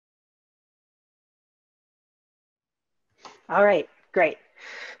All right, great.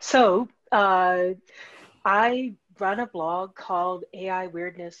 So I run a blog called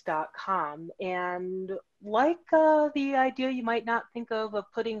AIweirdness.com, and like the idea you might not think of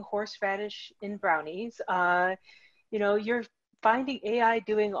putting horseradish in brownies, you're finding AI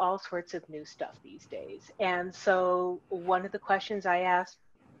doing all sorts of new stuff these days. And so one of the questions I asked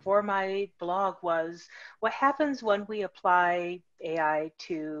for my blog was, what happens when we apply AI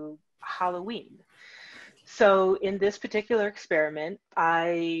to Halloween? So in this particular experiment,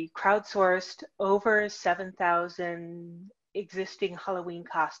 I crowdsourced over 7,000 existing Halloween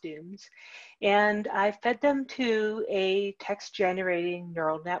costumes, and I fed them to a text generating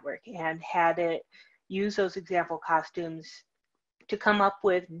neural network and had it use those example costumes to come up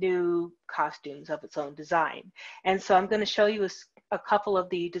with new costumes of its own design. And so I'm going to show you a couple of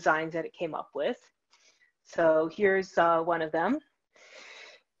the designs that it came up with. So here's one of them.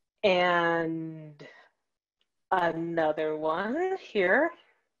 And another one here,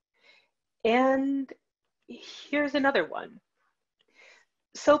 and here's another one.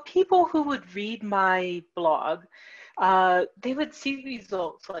 So people who would read my blog, they would see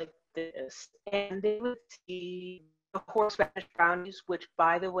results like this, and they would see the horseradish brownies, which,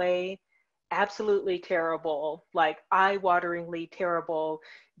 by the way, absolutely terrible, like eye-wateringly terrible.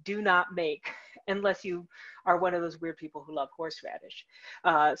 Do not make unless you are one of those weird people who love horseradish.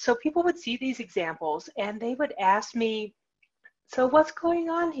 So people would see these examples and they would ask me, so what's going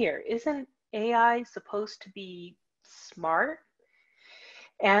on here? Isn't AI supposed to be smart?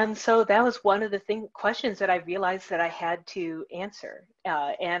 And so that was one of the questions that I realized that I had to answer.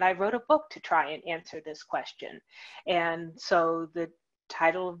 And I wrote a book to try and answer this question. And so the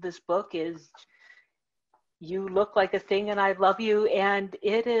title of this book is You Look Like a Thing and I Love You. And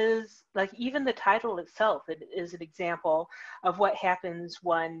it is, like, even the title itself, it is an example of what happens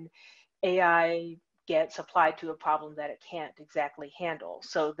when AI gets applied to a problem that it can't exactly handle.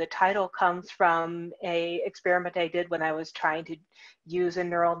 So the title comes from an experiment I did when I was trying to use a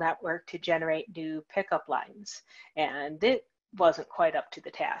neural network to generate new pickup lines, and it wasn't quite up to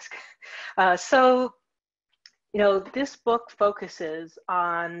the task. This book focuses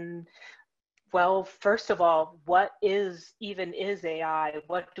on, well, first of all, what is AI?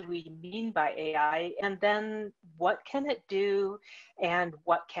 What do we mean by AI? And then what can it do and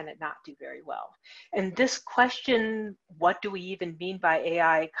what can it not do very well? And this question, what do we even mean by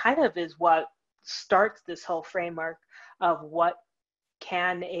AI, kind of is what starts this whole framework of what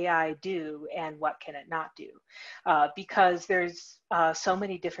can AI do and what can it not do? Because there's so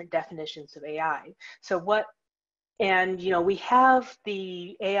many different definitions of AI. We have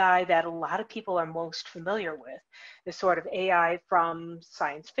the AI that a lot of people are most familiar with, the sort of AI from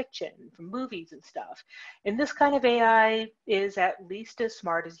science fiction, from movies and stuff. And this kind of AI is at least as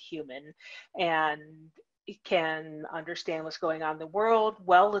smart as human, and it can understand what's going on in the world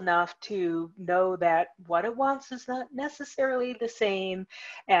well enough to know that what it wants is not necessarily the same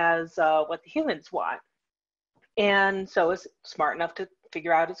as what the humans want. And so it's smart enough to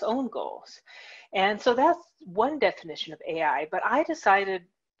figure out its own goals. And so that's one definition of AI. But I decided,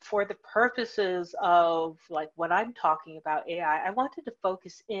 for the purposes of like what I'm talking about AI, I wanted to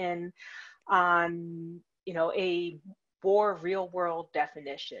focus in on, a more real world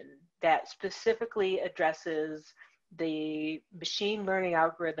definition that specifically addresses the machine learning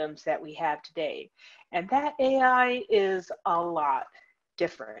algorithms that we have today. And that AI is a lot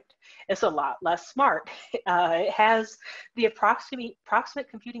different. It's a lot less smart. It has the approximate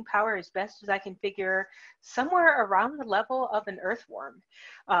computing power, as best as I can figure, somewhere around the level of an earthworm,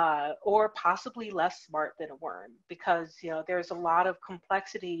 or possibly less smart than a worm, because there's a lot of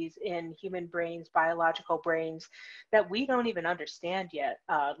complexities in human brains, biological brains, that we don't even understand yet,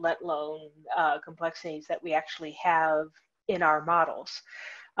 let alone complexities that we actually have in our models.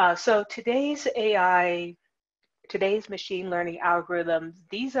 So today's AI, today's machine learning algorithms,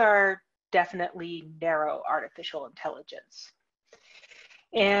 these are definitely narrow artificial intelligence.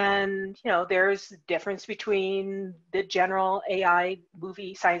 And, there's a difference between the general AI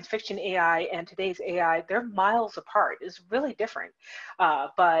movie, science fiction AI, and today's AI. They're miles apart. It's really different.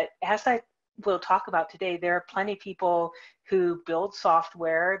 But as I will talk about today, there are plenty of people who build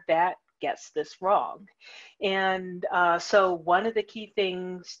software that gets this wrong. And so one of the key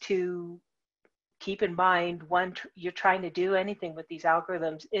things to keep in mind when you're trying to do anything with these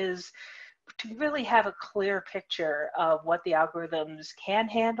algorithms is to really have a clear picture of what the algorithms can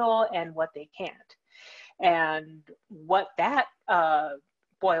handle and what they can't. And what that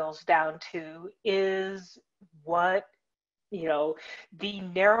boils down to is what, the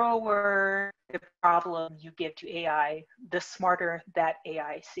narrower the problem you give to AI, the smarter that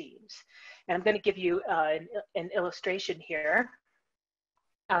AI seems. And I'm going to give you an illustration here.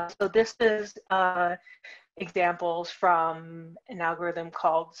 So this is examples from an algorithm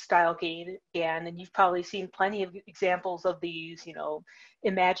called StyleGAN, and you've probably seen plenty of examples of these,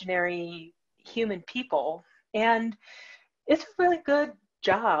 imaginary human people. And it's a really good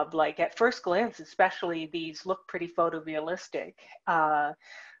job. Like at first glance, especially, these look pretty photorealistic.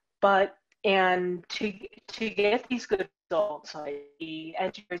 And to get these good results, like the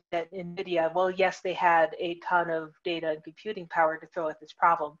engineers at NVIDIA, well, yes, they had a ton of data and computing power to throw at this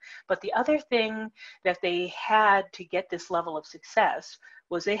problem. But the other thing that they had to get this level of success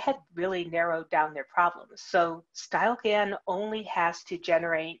was they had really narrowed down their problems. So StyleGAN only has to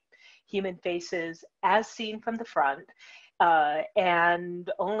generate human faces as seen from the front,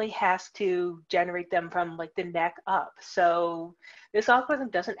 and only has to generate them from like the neck up. So this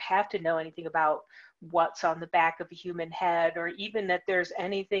algorithm doesn't have to know anything about what's on the back of a human head, or even that there's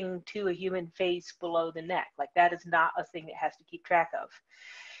anything to a human face below the neck. Like that is not a thing it has to keep track of.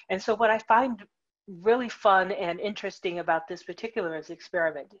 And so what I find really fun and interesting about this particular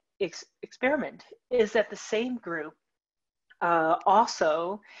experiment is that the same group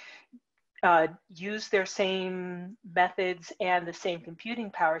also use their same methods and the same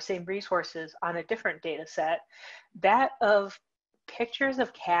computing power, same resources on a different data set, that of pictures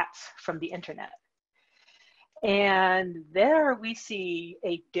of cats from the internet. And there we see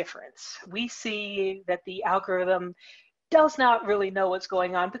a difference. We see that the algorithm does not really know what's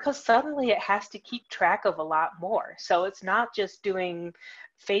going on, because suddenly it has to keep track of a lot more. So it's not just doing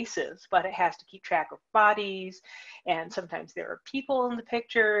faces, but it has to keep track of bodies, and sometimes there are people in the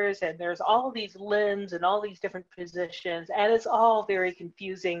pictures, and there's all these limbs and all these different positions, and it's all very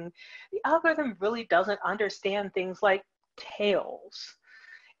confusing. The algorithm really doesn't understand things like tails,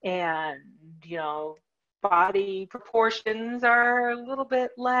 and body proportions are a little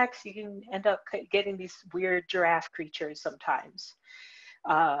bit lax. You can end up getting these weird giraffe creatures sometimes.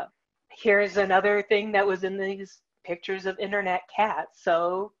 Here's another thing that was in these pictures of internet cats.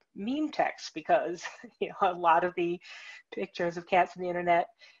 So meme text, because a lot of the pictures of cats on the internet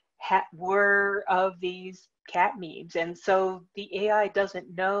were of these cat memes. And so the AI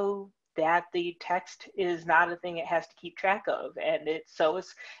doesn't know that the text is not a thing it has to keep track of. And it's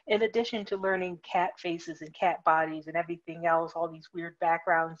in addition to learning cat faces and cat bodies and everything else, all these weird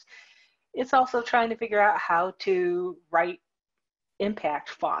backgrounds, it's also trying to figure out how to write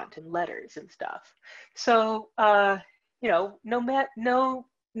impact font and letters and stuff. So, no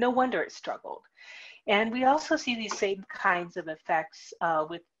wonder it struggled. And we also see these same kinds of effects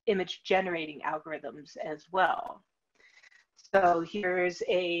with image generating algorithms as well. So here's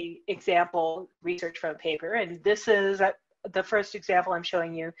a example research from a paper, and this is the first example I'm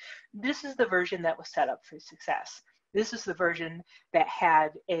showing you. This is the version that was set up for success. This is the version that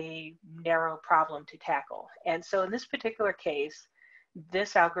had a narrow problem to tackle. And so in this particular case,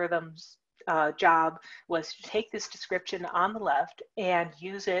 this algorithm's job was to take this description on the left and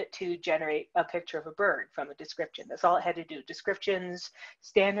use it to generate a picture of a bird from a description. That's all it had to do. Descriptions,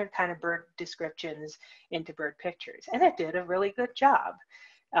 standard kind of bird descriptions into bird pictures. And it did a really good job.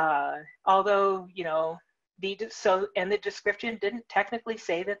 Although, the description didn't technically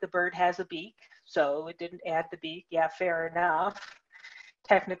say that the bird has a beak, so it didn't add the beak. Yeah, fair enough.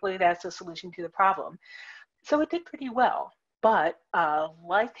 Technically, that's a solution to the problem. So it did pretty well. But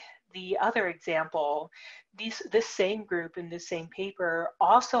like the other example, this same group in this same paper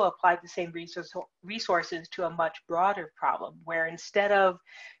also applied the same resources to a much broader problem, where instead of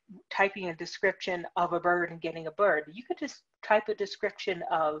typing a description of a bird and getting a bird, you could just type a description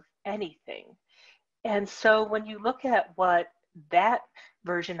of anything. And so when you look at what that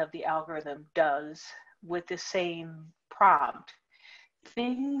version of the algorithm does with the same prompt,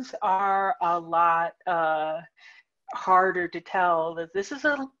 things are a lot harder to tell that this is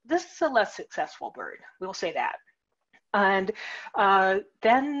a less successful bird. We'll say that. And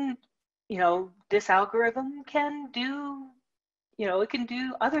then this algorithm can do it can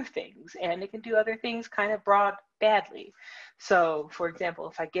do other things, and it can do other things kind of badly. So for example,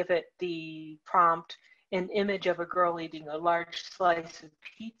 if I give it the prompt an image of a girl eating a large slice of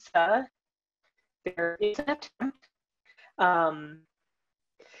pizza, there is an attempt.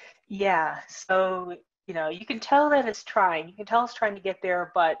 Yeah, so you can tell that it's trying. You can tell it's trying to get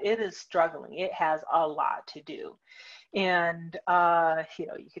there, but it is struggling. It has a lot to do. And,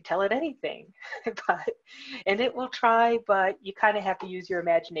 you can tell it anything, and it will try, but you kind of have to use your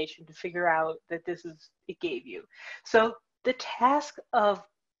imagination to figure out that it gave you. So the task of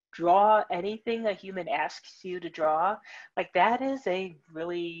draw anything a human asks you to draw, like that is a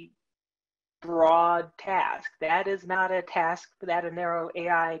really broad task. That is not a task that a narrow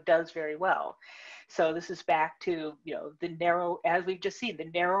AI does very well. So this is back to, the narrow, as we've just seen,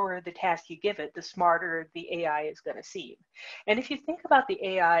 the narrower the task you give it, the smarter the AI is going to seem. And if you think about the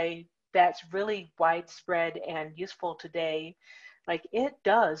AI that's really widespread and useful today, like it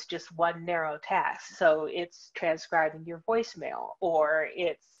does just one narrow task. So it's transcribing your voicemail, or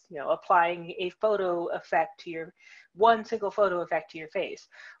it's, applying a photo effect to your, one single photo effect to your face,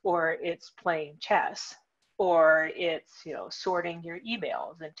 or it's playing chess, or it's, sorting your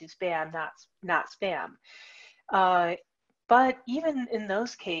emails into spam, not spam. But even in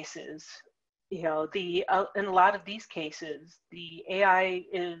those cases, in a lot of these cases, the AI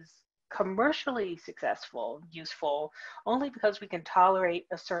is commercially successful, useful, only because we can tolerate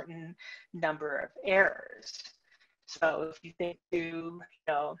a certain number of errors. So if you think if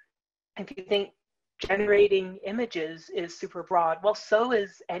you think generating images is super broad, well, so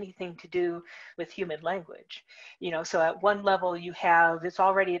is anything to do with human language. So at one level it's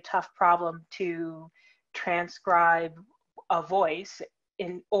already a tough problem to transcribe a voice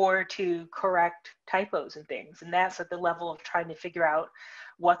or to correct typos and things. And that's at the level of trying to figure out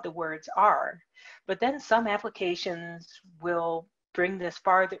what the words are. But then some applications will bring this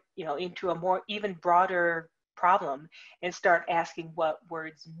farther, into a more even broader problem and start asking what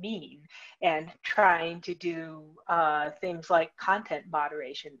words mean, and trying to do things like content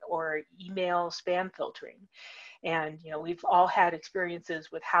moderation or email spam filtering. And we've all had experiences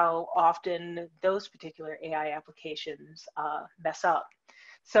with how often those particular AI applications mess up.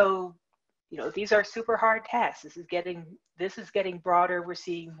 So these are super hard tasks. This is getting broader. We're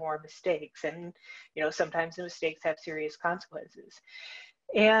seeing more mistakes, and sometimes the mistakes have serious consequences.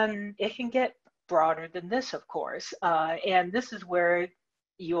 And it can get broader than this, of course. And this is where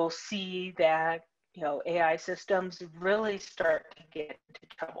you'll see that AI systems really start to get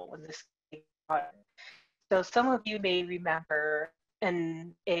into trouble when this gets broader. So some of you may remember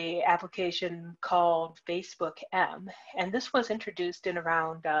a application called Facebook M, and this was introduced in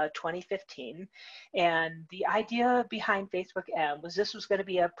around 2015. And the idea behind Facebook M was this was going to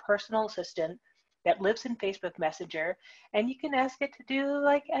be a personal assistant that lives in Facebook Messenger, and you can ask it to do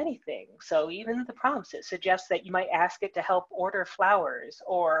like anything. So even the prompts, it suggests that you might ask it to help order flowers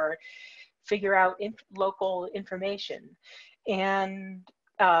or figure out local information. And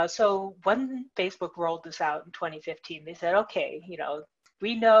so when Facebook rolled this out in 2015, they said, okay,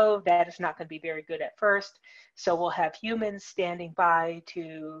 we know that it's not going to be very good at first, so we'll have humans standing by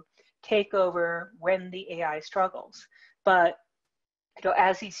to take over when the AI struggles. But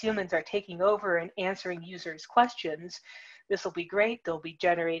as these humans are taking over and answering users' questions, this will be great. They'll be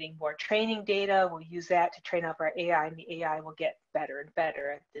generating more training data. We'll use that to train up our AI, and the AI will get better and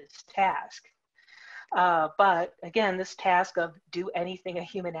better at this task. But again, this task of do anything a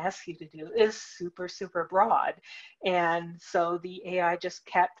human asks you to do is super, super broad. And so the AI just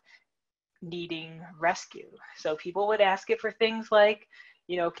kept needing rescue. So people would ask it for things like,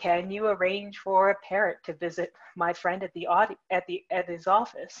 can you arrange for a parent to visit my friend at his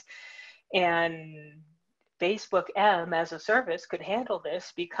office? And Facebook M as a service could handle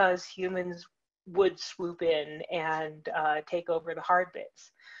this because humans would swoop in and take over the hard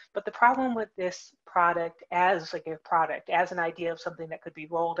bits. But the problem with this product as an idea of something that could be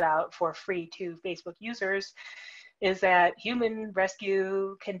rolled out for free to Facebook users is that human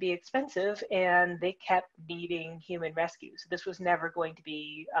rescue can be expensive, and they kept needing human rescue. So this was never going to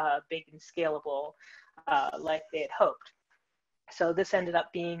be big and scalable like they had hoped. So this ended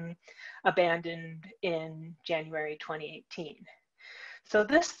up being abandoned in January 2018. So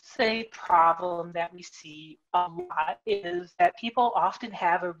this is a problem that we see a lot, is that people often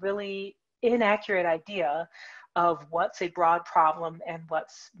have a really inaccurate idea of what's a broad problem and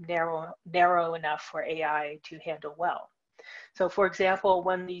what's narrow enough for AI to handle well. So for example,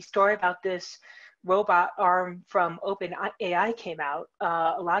 when the story about this robot arm from OpenAI came out,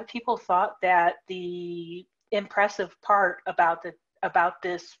 a lot of people thought that the impressive part about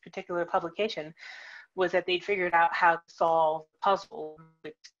this particular publication was that they'd figured out how to solve the puzzle.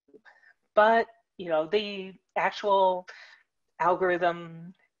 But the actual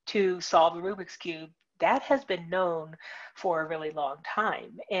algorithm to solve the Rubik's Cube, that has been known for a really long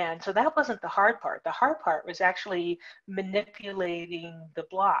time. And so that wasn't the hard part. The hard part was actually manipulating the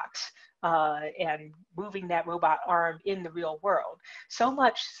blocks and moving that robot arm in the real world. So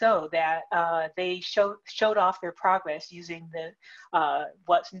much so that they showed off their progress using the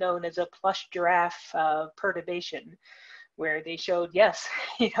what's known as a plush giraffe perturbation, where they showed, yes,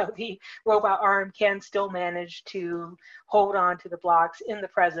 the robot arm can still manage to hold on to the blocks in the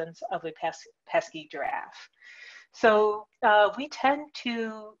presence of a pesky giraffe. So we tend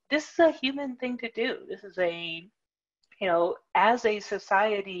to, this is a human thing to do. This is a, as a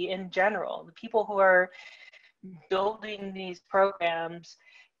society in general, the people who are building these programs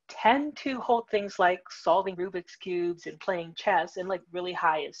tend to hold things like solving Rubik's cubes and playing chess in like really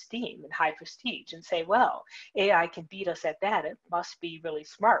high esteem and high prestige, and say, well, AI can beat us at that. It must be really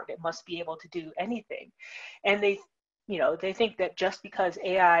smart. It must be able to do anything. And they think that just because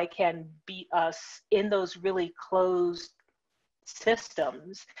AI can beat us in those really closed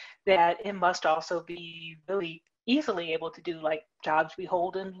systems, that it must also be really easily able to do like jobs we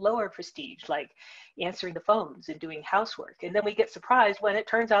hold in lower prestige, like answering the phones and doing housework. And then we get surprised when it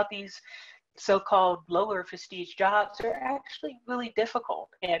turns out these so-called lower prestige jobs are actually really difficult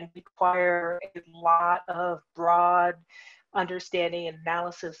and require a lot of broad understanding and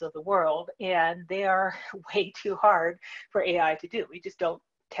analysis of the world, and they are way too hard for AI to do. We just don't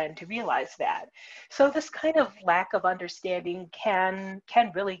tend to realize that. So this kind of lack of understanding can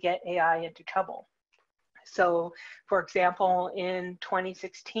really get AI into trouble. So, for example, in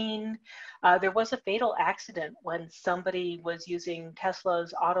 2016, there was a fatal accident when somebody was using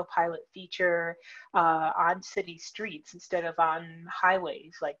Tesla's autopilot feature on city streets instead of on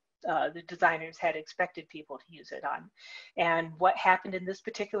highways, like the designers had expected people to use it on. And what happened in this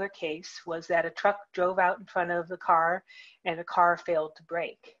particular case was that a truck drove out in front of the car and the car failed to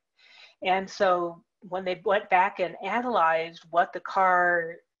brake. And so when they went back and analyzed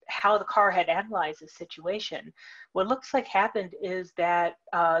how the car had analyzed the situation, what looks like happened is that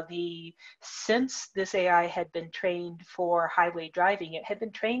since this AI had been trained for highway driving, it had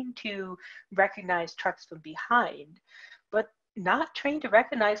been trained to recognize trucks from behind, but not trained to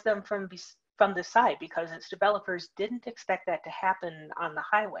recognize them from the side, because its developers didn't expect that to happen on the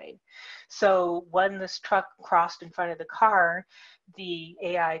highway. So when this truck crossed in front of the car, the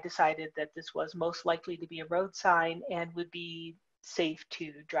AI decided that this was most likely to be a road sign and would be safe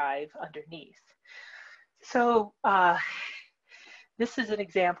to drive underneath. So this is an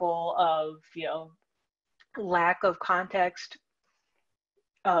example of, lack of context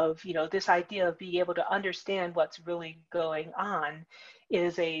of, this idea of being able to understand what's really going on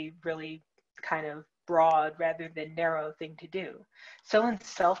is a really kind of broad rather than narrow thing to do. So in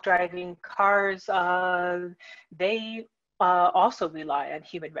self-driving cars, they also rely on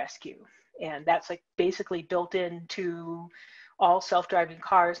human rescue. And that's like basically built into all self-driving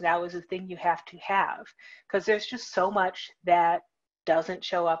cars now is a thing you have to have, because there's just so much that doesn't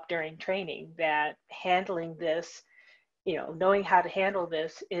show up during training that handling this, knowing how to handle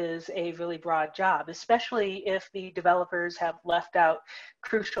this is a really broad job, especially if the developers have left out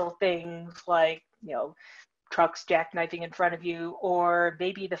crucial things like, trucks jackknifing in front of you, or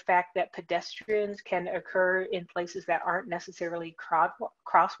maybe the fact that pedestrians can occur in places that aren't necessarily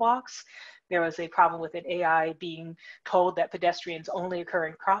crosswalks. There was a problem with an AI being told that pedestrians only occur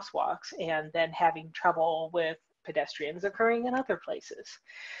in crosswalks and then having trouble with pedestrians occurring in other places.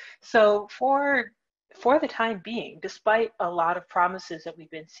 So for the time being, despite a lot of promises that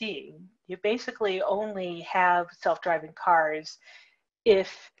we've been seeing, you basically only have self-driving cars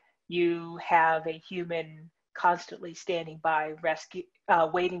if you have a human constantly standing by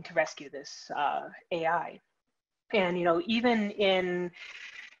waiting to rescue this AI. And, even in,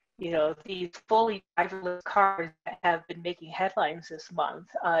 these fully driverless cars that have been making headlines this month,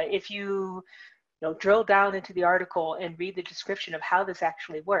 if you drill down into the article and read the description of how this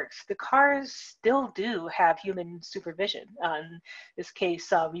actually works, the cars still do have human supervision. In this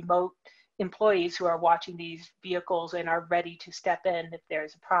case, remote employees who are watching these vehicles and are ready to step in if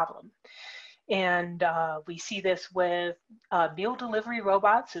there's a problem. And we see this with meal delivery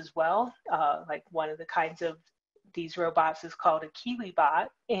robots as well. Like one of the kinds of these robots is called a Kiwi bot.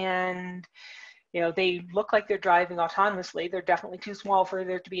 And they look like they're driving autonomously. They're definitely too small for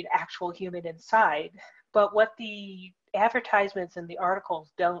there to be an actual human inside. But what the advertisements and the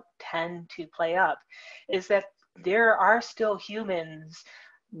articles don't tend to play up is that there are still humans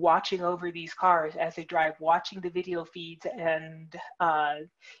watching over these cars as they drive, watching the video feeds, and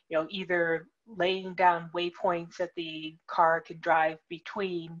either laying down waypoints that the car can drive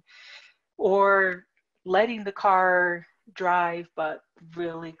between, or letting the car drive but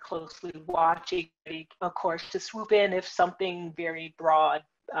really closely watching, of course, to swoop in if something very broad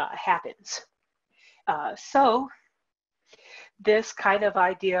happens. So this kind of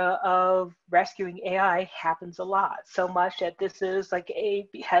idea of rescuing AI happens a lot, so much that this is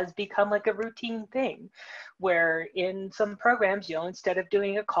has become like a routine thing, where in some programs, instead of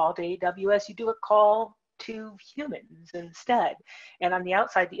doing a call to AWS, you do a call to humans instead. And on the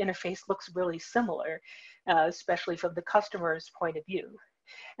outside, the interface looks really similar, especially from the customer's point of view.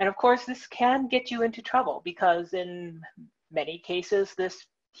 And of course, this can get you into trouble because in many cases, this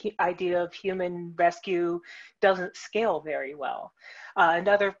idea of human rescue doesn't scale very well.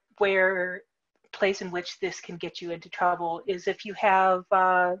 Another place in which this can get you into trouble is if you have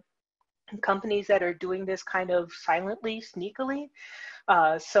companies that are doing this kind of silently, sneakily.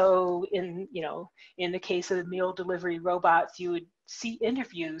 So in the case of meal delivery robots, you would see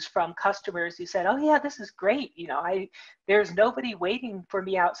interviews from customers who said, "Oh yeah, this is great. There's nobody waiting for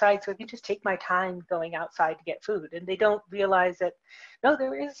me outside, so I can just take my time going outside to get food." And they don't realize that, no,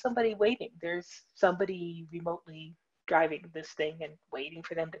 there is somebody waiting. There's somebody remotely driving this thing and waiting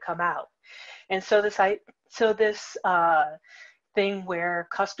for them to come out. And so this thing where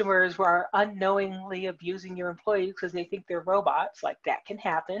customers were unknowingly abusing your employees because they think they're robots, like that can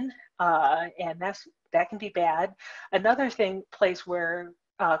happen, and that can be bad. Another place where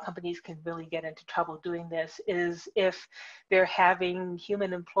companies can really get into trouble doing this is if they're having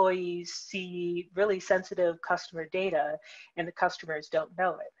human employees see really sensitive customer data and the customers don't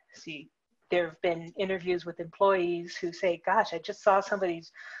know it. There have been interviews with employees who say, "Gosh, I just saw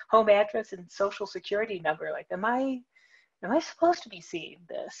somebody's home address and social security number. Like, am I supposed to be seeing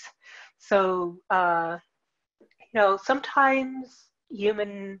this?" So, sometimes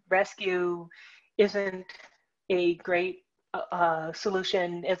human rescue isn't a great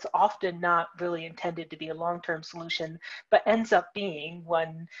solution. It's often not really intended to be a long-term solution, but ends up being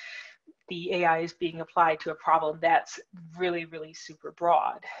when the AI is being applied to a problem that's really, really super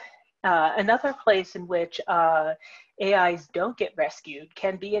broad. Another place in which AIs don't get rescued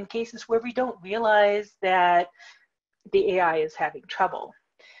can be in cases where we don't realize that the AI is having trouble,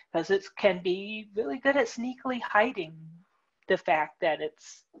 because it can be really good at sneakily hiding the fact that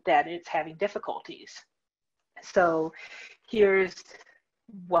it's having difficulties. So here's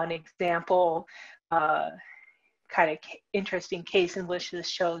one example, kind of interesting case in which this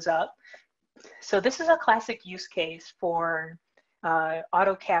shows up. So this is a classic use case for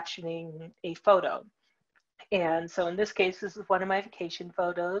auto captioning a photo. And so in this case, this is one of my vacation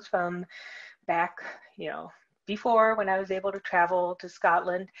photos from back, before, when I was able to travel to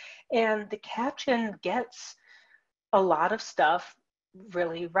Scotland. And the caption gets a lot of stuff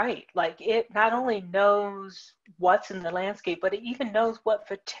really right. Like, it not only knows what's in the landscape, but it even knows what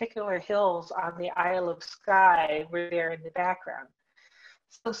particular hills on the Isle of Skye were there in the background.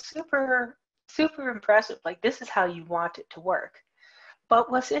 So super, super impressive. Like, this is how you want it to work. But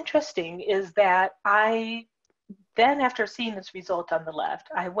what's interesting is that then after seeing this result on the left,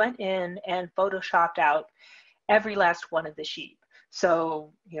 I went in and photoshopped out every last one of the sheep.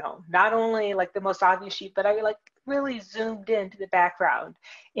 So, not only like the most obvious sheep, but I really zoomed into the background,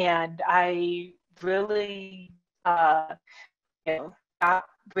 and I really, got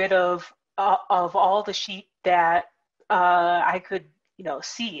rid of all the sheep that I could,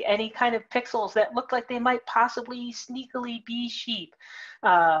 see. Any kind of pixels that looked like they might possibly sneakily be sheep,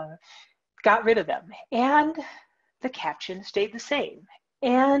 got rid of them. And the caption stayed the same.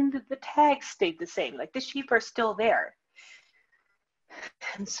 And the tags stayed the same. Like, the sheep are still there.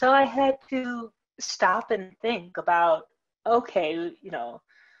 And so I had to stop and think about, okay,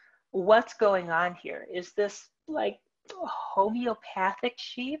 what's going on here? Is this like homeopathic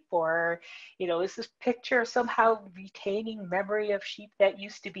sheep, or, is this picture somehow retaining memory of sheep that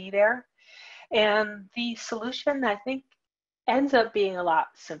used to be there? And the solution, I think, ends up being a lot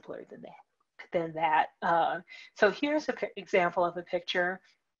simpler than that. So here's an example of a picture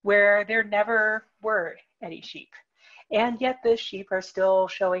where there never were any sheep. And yet the sheep are still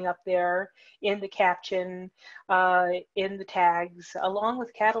showing up there in the caption, in the tags, along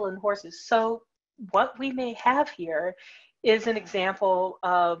with cattle and horses. So what we may have here is an example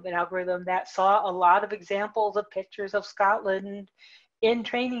of an algorithm that saw a lot of examples of pictures of Scotland in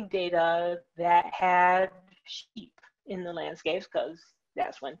training data that had sheep in the landscapes, because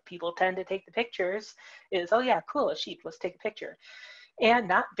that's when people tend to take the pictures, is, oh yeah, cool, a sheep, let's take a picture. And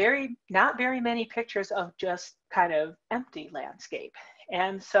not very many pictures of just kind of empty landscape.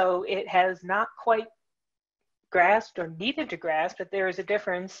 And so it has not quite grasped, or needed to grasp, that there is a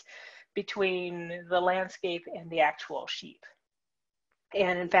difference between the landscape and the actual sheep.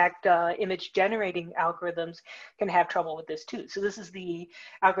 And in fact, image generating algorithms can have trouble with this too. So this is the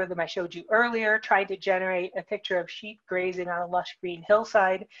algorithm I showed you earlier, trying to generate a picture of sheep grazing on a lush green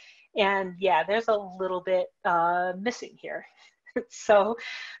hillside. And yeah, there's a little bit missing here. So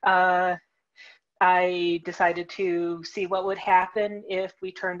I decided to see what would happen if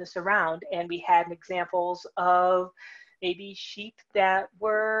we turned this around and we had examples of maybe sheep that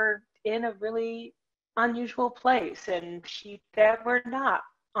were in a really unusual place and sheep that were not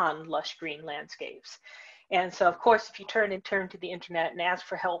on lush green landscapes. And so, of course, if you turn to the internet and ask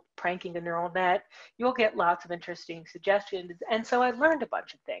for help pranking a neural net, you'll get lots of interesting suggestions. And so I learned a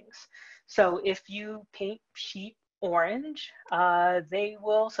bunch of things. So if you paint sheep orange, they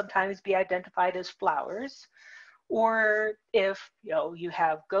will sometimes be identified as flowers. Or if you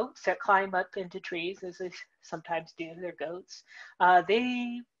have goats that climb up into trees, as they sometimes do, they're goats,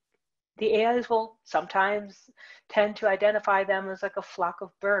 the AIs will sometimes tend to identify them as like a flock of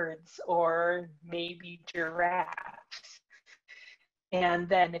birds or maybe giraffes. And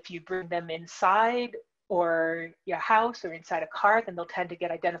then if you bring them inside or your house or inside a car, then they'll tend to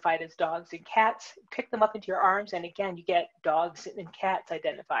get identified as dogs and cats. Pick them up into your arms, and again, you get dogs and cats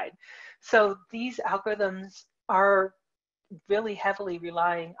identified. So these algorithms are really heavily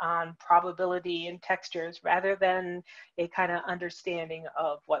relying on probability and textures rather than a kind of understanding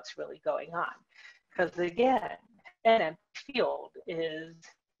of what's really going on. Because again, an empty field is,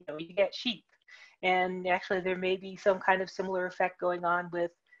 you get sheep. And actually there may be some kind of similar effect going on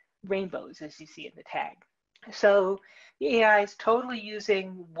with rainbows as you see in the tag. So the AI is totally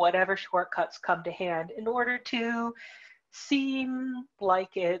using whatever shortcuts come to hand in order to seem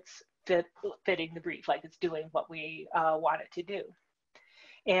like it's fitting the brief, like it's doing what we want it to do.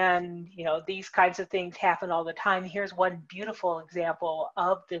 And these kinds of things happen all the time. Here's one beautiful example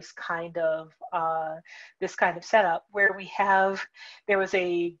of this kind of setup where there was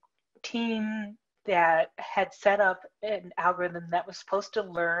a team that had set up an algorithm that was supposed to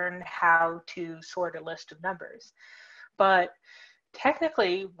learn how to sort a list of numbers, but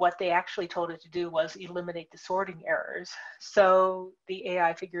technically, what they actually told it to do was eliminate the sorting errors. So the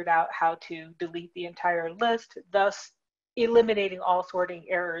AI figured out how to delete the entire list, thus eliminating all sorting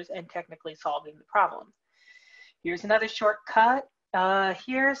errors and technically solving the problem. Here's another shortcut.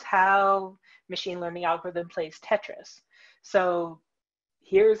 Here's how machine learning algorithm plays Tetris. So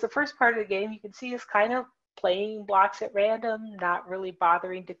here's the first part of the game. You can see it's kind of playing blocks at random, not really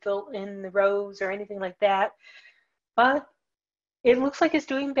bothering to fill in the rows or anything like that. But it looks like it's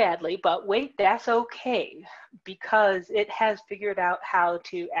doing badly, but wait, that's okay, because it has figured out how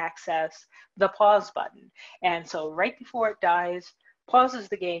to access the pause button. And so right before it dies, pauses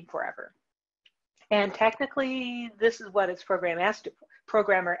the game forever. And technically, this is what its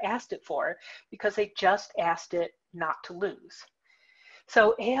programmer asked it for, because they just asked it not to lose.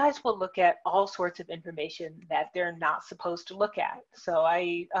 So AIs will look at all sorts of information that they're not supposed to look at. So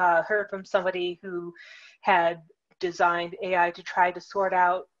I heard from somebody who had designed AI to try to sort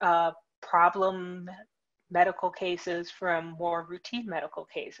out problem medical cases from more routine medical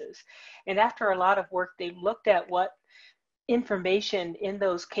cases. And after a lot of work, they looked at what information in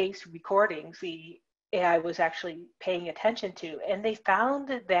those case recordings the AI was actually paying attention to, and they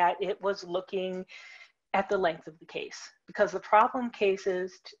found that it was looking at the length of the case, because the problem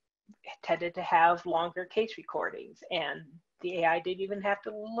cases tended to have longer case recordings, and the AI didn't even have to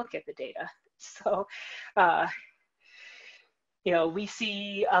look at the data. So we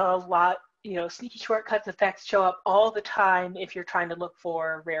see a lot, sneaky shortcuts effects show up all the time if you're trying to look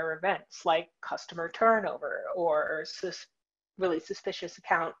for rare events like customer turnover or really suspicious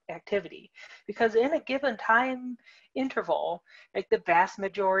account activity. Because in a given time interval, like the vast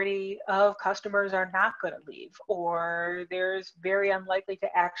majority of customers are not going to leave, or there's very unlikely to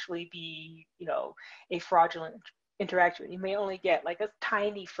actually be, a fraudulent interaction. You may only get like a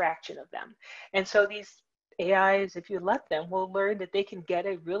tiny fraction of them. And so these AIs, if you let them, will learn that they can get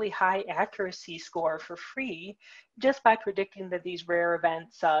a really high accuracy score for free just by predicting that these rare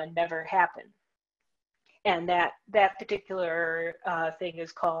events never happen. And that particular thing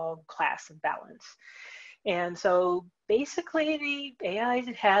is called class imbalance. And so basically the AI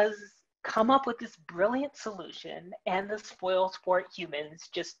has come up with this brilliant solution, and the spoil sport humans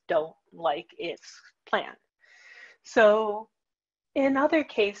just don't like its plan. So in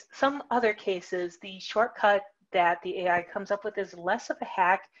some other cases, the shortcut that the AI comes up with is less of a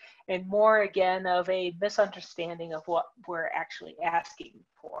hack and more, again, of a misunderstanding of what we're actually asking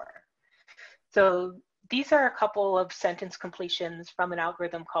for. So these are a couple of sentence completions from an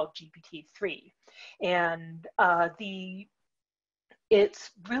algorithm called GPT-3. And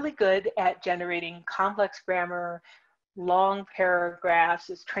it's really good at generating complex grammar, long paragraphs.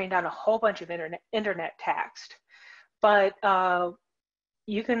 It's trained on a whole bunch of internet text. But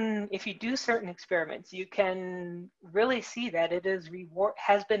you can, if you do certain experiments, you can really see that it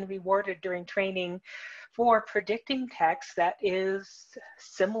has been rewarded during training for predicting text that is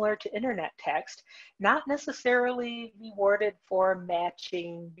similar to internet text, not necessarily rewarded for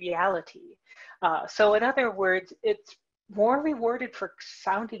matching reality. So in other words, it's more rewarded for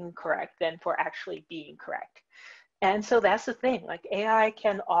sounding correct than for actually being correct. And so that's the thing, like AI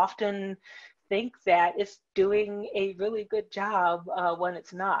can often think that it's doing a really good job when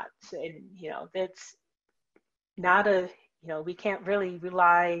it's not. And, that's not we can't really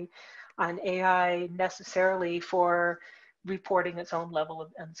rely on AI necessarily for reporting its own level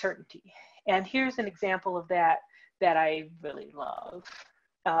of uncertainty. And here's an example of that I really love.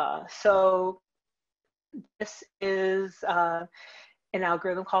 So this is an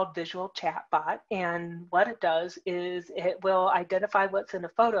algorithm called Visual Chatbot. And what it does is it will identify what's in a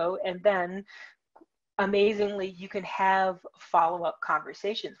photo, and then amazingly, you can have follow-up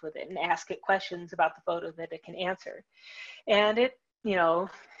conversations with it and ask it questions about the photo that it can answer. And it,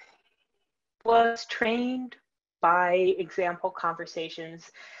 was trained by example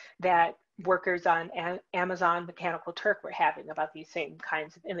conversations that workers on Amazon Mechanical Turk were having about these same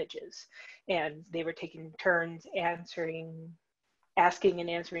kinds of images. And they were taking turns asking and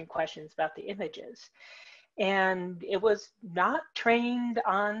answering questions about the images. And it was not trained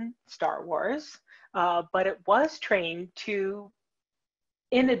on Star Wars, but it was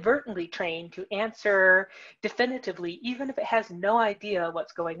inadvertently trained to answer definitively, even if it has no idea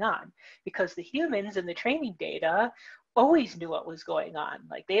what's going on, because the humans in the training data always knew what was going on.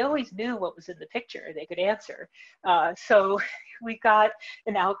 Like, they always knew what was in the picture, they could answer. So we got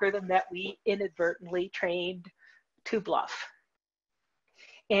an algorithm that we inadvertently trained to bluff.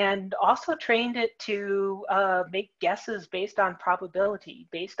 And also trained it to make guesses based on probability,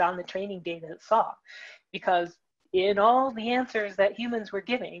 based on the training data it saw. Because in all the answers that humans were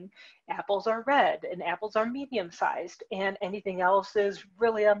giving, apples are red and apples are medium-sized, and anything else is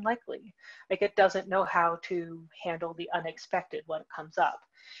really unlikely. Like, it doesn't know how to handle the unexpected when it comes up.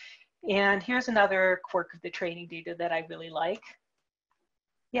 And here's another quirk of the training data that I really like.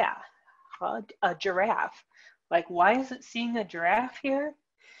 Yeah, a giraffe. Like, why is it seeing a giraffe here?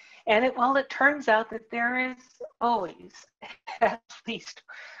 And it turns out that there is always at least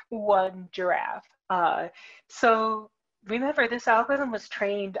one giraffe. So remember, this algorithm was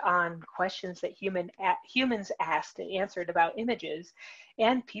trained on questions that humans asked and answered about images,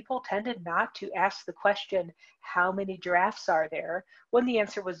 and people tended not to ask the question, how many giraffes are there, when the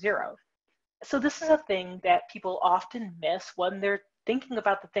answer was 0. So this is a thing that people often miss when they're thinking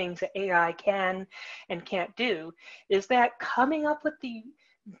about the things that AI can and can't do, is that coming up with the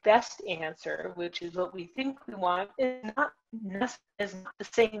best answer, which is what we think we want, is not the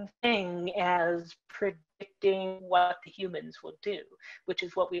same thing as predicting what the humans will do, which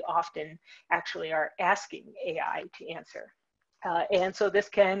is what we often actually are asking AI to answer. And so this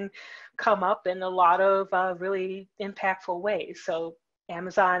can come up in a lot of really impactful ways. So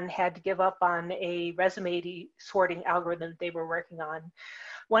Amazon had to give up on a resume sorting algorithm they were working on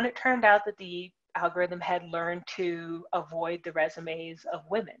when it turned out that the algorithm had learned to avoid the resumes of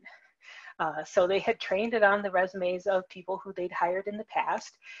women. So they had trained it on the resumes of people who they'd hired in the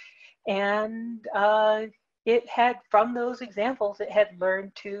past. And it had, from those examples, it had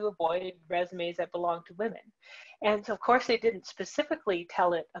learned to avoid resumes that belonged to women. And so, of course, they didn't specifically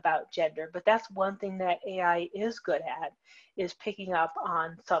tell it about gender, but that's one thing that AI is good at, is picking up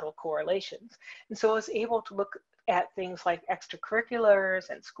on subtle correlations. And so it was able to look at things like extracurriculars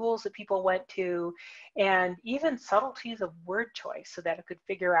and schools that people went to, and even subtleties of word choice, so that it could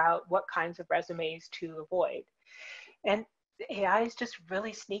figure out what kinds of resumes to avoid. And AI is just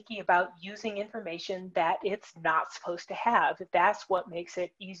really sneaky about using information that it's not supposed to have. That's what makes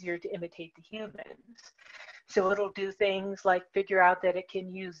it easier to imitate the humans. So it'll do things like figure out that it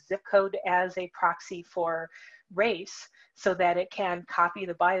can use zip code as a proxy for race, so that it can copy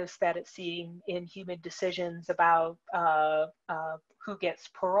the bias that it's seeing in human decisions about who gets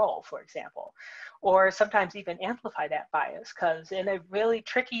parole, for example, or sometimes even amplify that bias, because in a really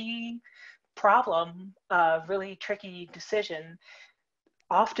tricky problem, really tricky decision,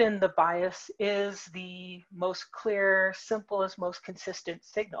 often the bias is the most clear, simplest, most consistent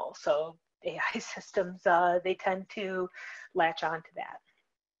signal. So AI systems, they tend to latch onto that.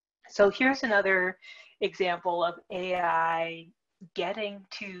 So here's another example of AI getting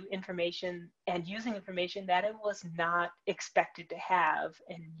to information and using information that it was not expected to have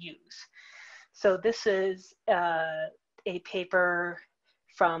and use. So this is a paper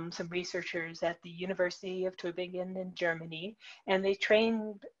from some researchers at the University of Tübingen in Germany, and they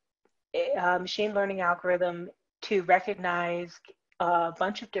trained a machine learning algorithm to recognize a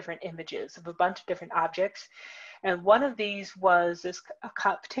bunch of different images of a bunch of different objects. And one of these was a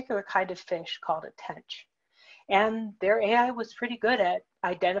particular kind of fish called a tench. And their AI was pretty good at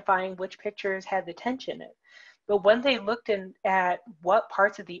identifying which pictures had the tench in it. But when they looked at what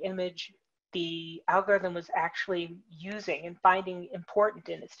parts of the image the algorithm was actually using and finding important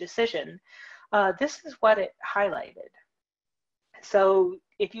in its decision, this is what it highlighted. So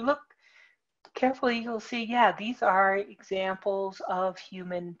if you look carefully, you'll see, yeah, these are examples of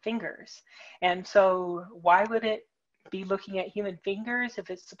human fingers. And so why would it be looking at human fingers if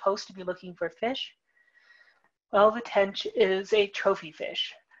it's supposed to be looking for fish? Well, the tench is a trophy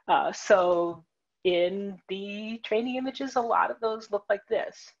fish. So in the training images, a lot of those look like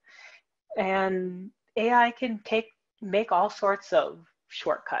this. And AI can make all sorts of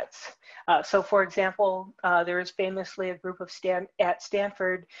shortcuts. So for example, there is famously a group at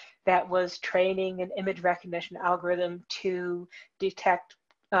Stanford that was training an image recognition algorithm to detect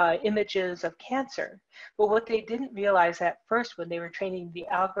images of cancer. But what they didn't realize at first when they were training the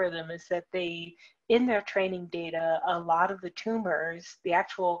algorithm is that in their training data, a lot of the tumors, the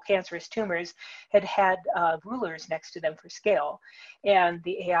actual cancerous tumors, had rulers next to them for scale. And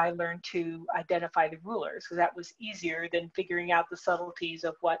the AI learned to identify the rulers, so that was easier than figuring out the subtleties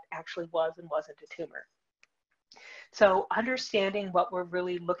of what actually was and wasn't a tumor. So understanding what we're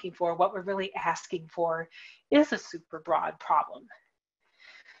really looking for, what we're really asking for, is a super broad problem.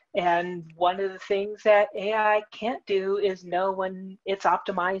 And one of the things that AI can't do is know when it's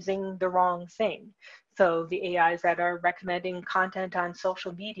optimizing the wrong thing. So the AIs that are recommending content on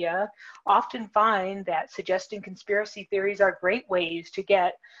social media often find that suggesting conspiracy theories are great ways to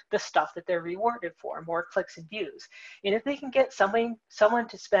get the stuff that they're rewarded for, more clicks and views. And if they can get someone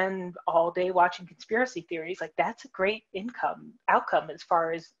to spend all day watching conspiracy theories, like that's a great outcome as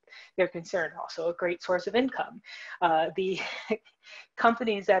far as they're concerned, also a great source of income. The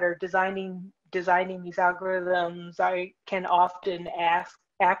companies that are designing these algorithms can often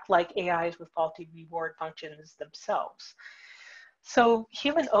act like AIs with faulty reward functions themselves. So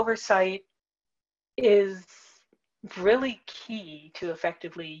human oversight is really key to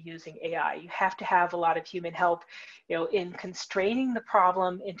effectively using AI. You have to have a lot of human help, in constraining the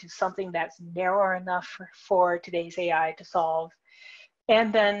problem into something that's narrow enough for today's AI to solve.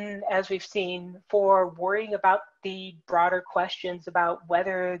 And then, as we've seen, for worrying about the broader questions about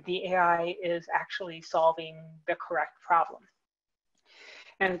whether the AI is actually solving the correct problem.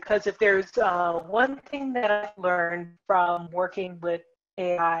 And because if there's one thing that I've learned from working with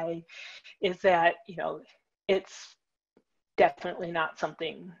AI is that, it's definitely not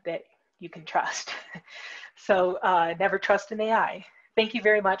something that you can trust. So never trust an AI. Thank you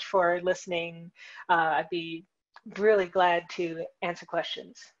very much for listening. I'd be really glad to answer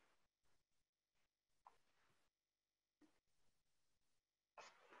questions.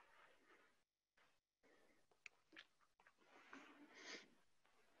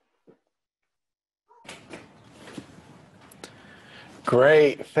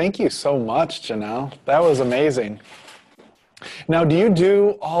 Great. Thank you so much, Janelle. That was amazing. Now, do you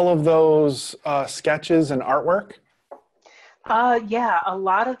do all of those sketches and artwork? Yeah, a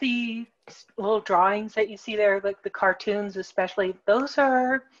lot of the little drawings that you see there, like the cartoons especially, those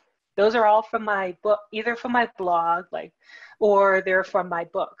are all from my book, either from my blog, or they're from my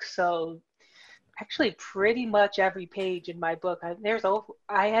book. So actually pretty much every page in my book,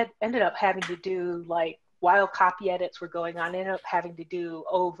 I had ended up having to do, while copy edits were going on, I ended up having to do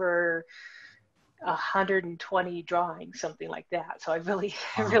over 120 drawings, something like that. So I really,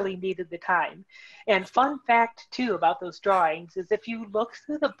 really needed the time. And fun fact too about those drawings is if you look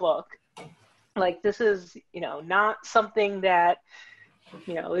through the book, this is, not something that,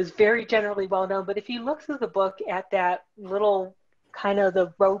 is very generally well known, but if you look through the book at that little kind of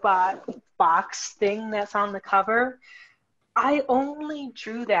the robot box thing that's on the cover, I only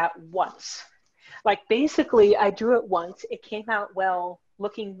drew that once. Basically, I drew it once. It came out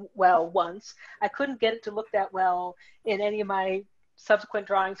looking well once. I couldn't get it to look that well in any of my subsequent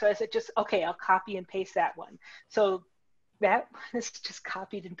drawings. So I said, okay, I'll copy and paste that one. So that is just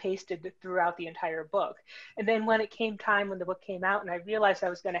copied and pasted throughout the entire book. And then when it came time, when the book came out and I realized I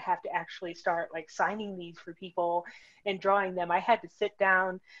was going to have to actually start signing these for people and drawing them, I had to sit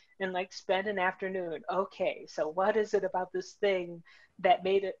down and spend an afternoon. Okay, so what is it about this thing that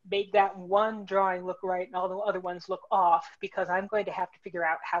made that one drawing look right and all the other ones look off? Because I'm going to have to figure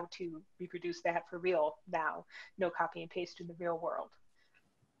out how to reproduce that for real now. No copy and paste in the real world.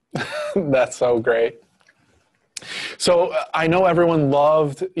 That's so great. So I know everyone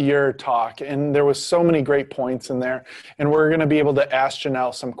loved your talk, and there was so many great points in there, and we're going to be able to ask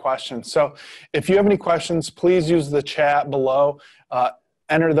Janelle some questions. So if you have any questions, please use the chat below.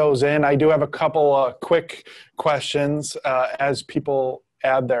 Enter those in. I do have a couple quick questions as people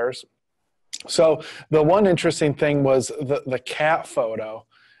add theirs. So the one interesting thing was the cat photo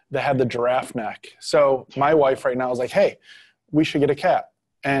that had the giraffe neck. So my wife right now is like, hey, we should get a cat.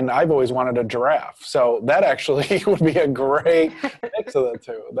 And I've always wanted a giraffe. So that actually would be a great mix of the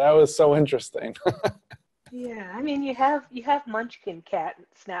two. That was so interesting. Yeah, I mean you have munchkin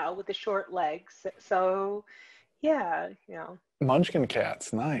cats now with the short legs. So yeah, Munchkin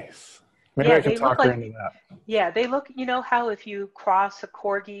cats, nice. Maybe yeah, I could they look talk her like into that. yeah, they look, how if you cross a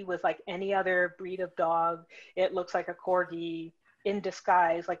corgi with like any other breed of dog, it looks like a corgi in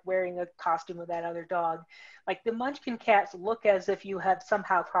disguise, like wearing a costume with that other dog. Like the munchkin cats look as if you have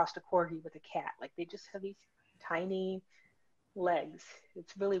somehow crossed a corgi with a cat. Like they just have these tiny legs.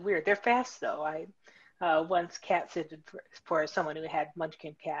 It's really weird. They're fast though. I once cat sitted for someone who had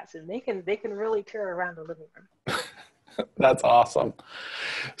munchkin cats, and they can really tear around the living room. That's awesome.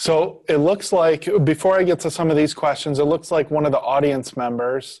 So it looks like, before I get to some of these questions, it looks like one of the audience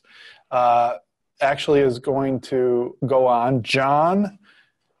members uh, actually is going to go on. John,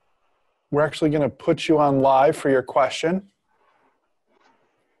 we're actually going to put you on live for your question.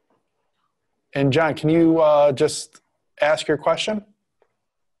 And John, can you just ask your question?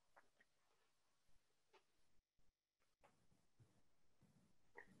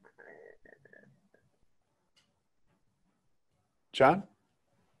 John?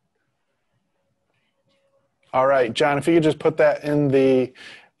 All right, John, if you could just put that in the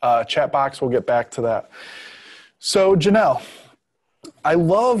chat box, we'll get back to that. So, Janelle, I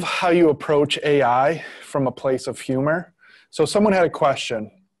love how you approach AI from a place of humor. So, someone had a question.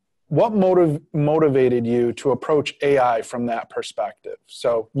 What motivated you to approach AI from that perspective?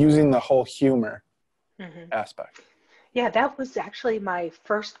 So, using the whole humor Hmm. aspect. Yeah, that was actually my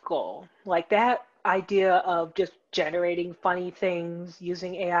first goal. Like that idea of just generating funny things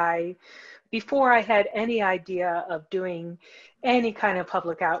using AI before I had any idea of doing any kind of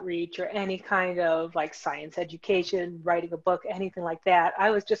public outreach or any kind of like science education, writing a book, anything like that. I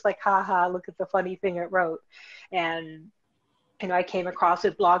was just like, haha, look at the funny thing it wrote. And I came across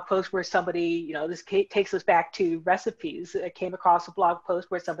a blog post where somebody, this takes us back to recipes. I came across a blog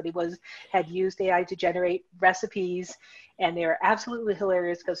post where somebody had used AI to generate recipes, and they were absolutely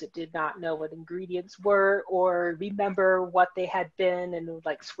hilarious because it did not know what ingredients were or remember what they had been, and would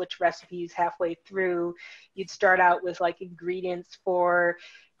like switch recipes halfway through. You'd start out with like ingredients for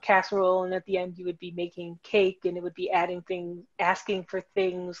casserole, and at the end you would be making cake, and it would be adding things, asking for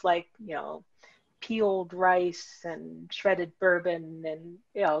things like, peeled rice and shredded bourbon, and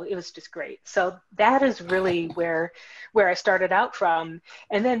it was just great. So that is really where I started out from.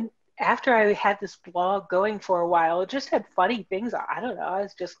 And then after I had this blog going for a while, it just had funny things. I don't know, I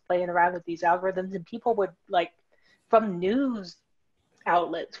was just playing around with these algorithms, and people would like, from news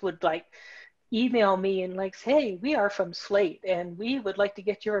outlets, would like email me and like, hey, we are from Slate and we would like to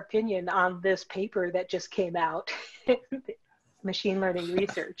get your opinion on this paper that just came out. Machine learning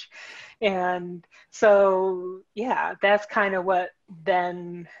research. And so, yeah, that's kind of what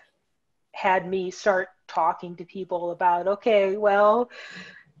then had me start talking to people about, okay, well,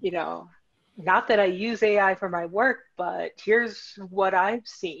 you know, not that I use AI for my work, but here's what I've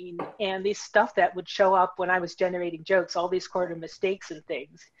seen. And these stuff that would show up when I was generating jokes, all these sort of mistakes and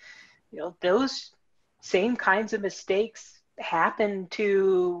things, those same kinds of mistakes happen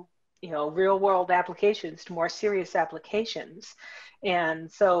to, real world applications, to more serious applications.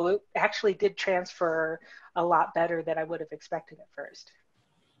 And so it actually did transfer a lot better than I would have expected at first.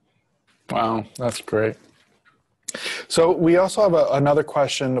 Wow, that's great. So we also have another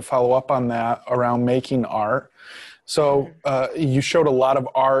question to follow up on that around making art. So you showed a lot of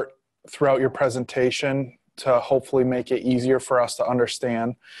art throughout your presentation to hopefully make it easier for us to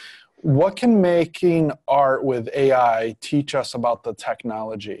understand. What can making art with AI teach us about the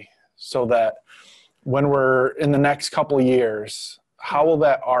technology so that when we're in the next couple of years, how will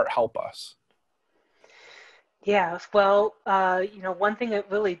that art help us? Yeah, well, one thing it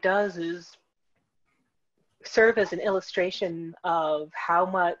really does is serve as an illustration of how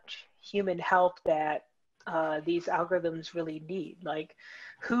much human help that these algorithms really need. Like,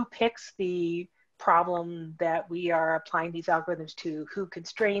 who picks the problem that we are applying these algorithms to? Who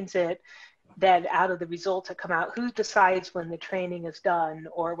constrains it? Then out of the results that come out, who decides when the training is done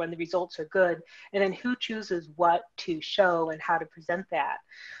or when the results are good? And then who chooses what to show and how to present that?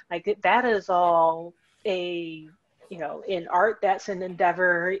 Like, that is all a, in art, that's an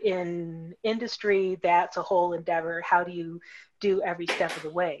endeavor. In industry, that's a whole endeavor. How do you do every step of the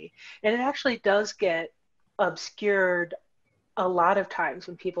way? And it actually does get obscured a lot of times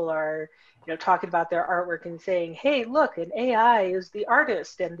when people are, talking about their artwork and saying, hey, look, an AI is the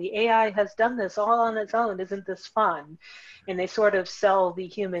artist and the AI has done this all on its own. Isn't this fun? And they sort of sell the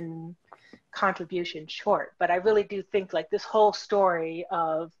human contribution short. But I really do think like this whole story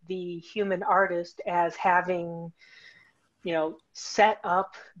of the human artist as having, set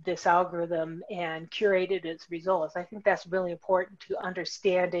up this algorithm and curated its results, I think that's really important to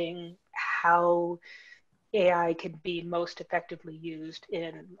understanding how AI can be most effectively used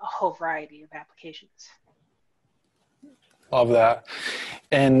in a whole variety of applications. Love that.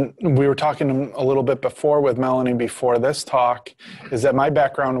 And we were talking a little bit before with Melanie before this talk, is that my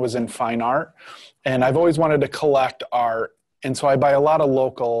background was in fine art, and I've always wanted to collect art. And so I buy a lot of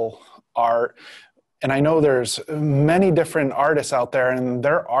local art. And I know there's many different artists out there, and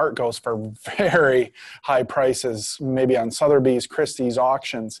their art goes for very high prices, maybe on Sotheby's, Christie's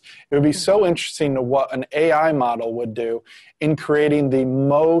auctions. It would be so interesting to what an AI model would do in creating the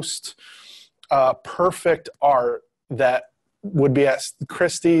most perfect art that would be at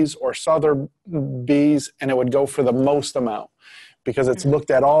Christie's or Sotheby's, and it would go for the most amount because it's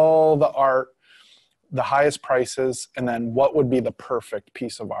looked at all the art, the highest prices, and then what would be the perfect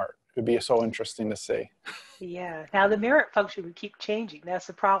piece of art. It would be so interesting to see. Yeah. Now the merit function would keep changing. That's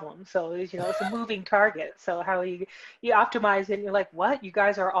the problem. So you know, it's a moving target. So how you optimize it, and you're like, what? You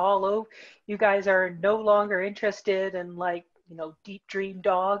guys are all over. You guys are no longer interested in, like, you know, deep dream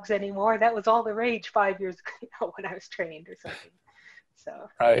dogs anymore. That was all the rage 5 years ago when I was trained or something. So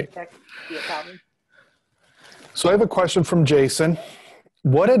I think that could be a problem. So I have a question from Jason.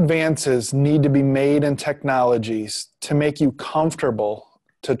 What advances need to be made in technologies to make you comfortable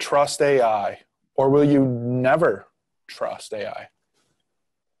to trust AI, or will you never trust AI?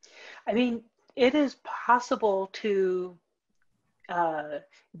 I mean, it is possible to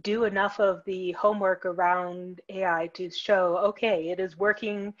do enough of the homework around AI to show, okay, it is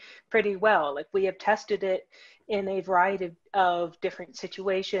working pretty well. Like, we have tested it in a variety of different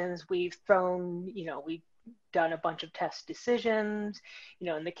situations. We've thrown, you know, we've done a bunch of test decisions. You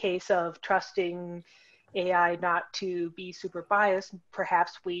know, in the case of trusting AI not to be super biased,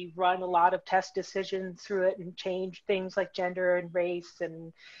 perhaps we run a lot of test decisions through it and change things like gender and race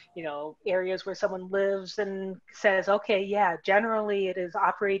and, you know, areas where someone lives, and says, okay, yeah, generally it is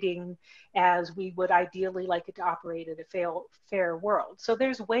operating as we would ideally like it to operate in a fair world. So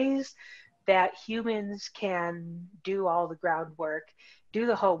there's ways that humans can do all the groundwork, do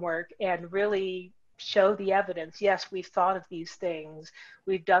the homework, and really show the evidence. Yes, we've thought of these things.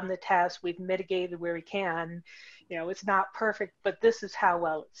 We've done the tests. We've mitigated where we can. You know, it's not perfect, but this is how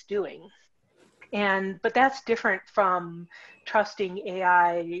well it's doing. But that's different from trusting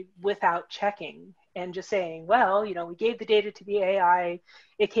AI without checking and just saying, well, you know, we gave the data to the AI.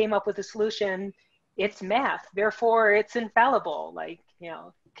 It came up with a solution. It's math, therefore it's infallible. Like, you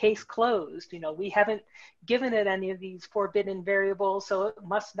know, case closed. You know, we haven't given it any of these forbidden variables, so it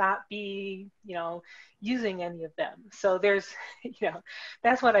must not be, you know, using any of them. So there's, you know,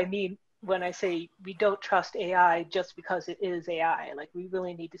 that's what I mean when I say we don't trust AI just because it is AI. Like, we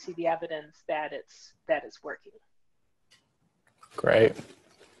really need to see the evidence that it's working. Great.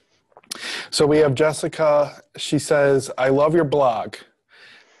 So we have Jessica. She says, I love your blog.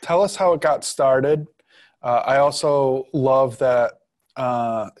 Tell us how it got started. I also love that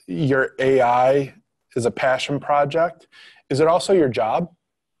your AI is a passion project. Is it also your job?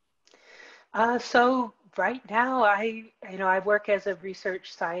 So right now, I work as a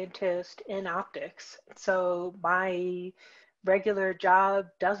research scientist in optics. So my regular job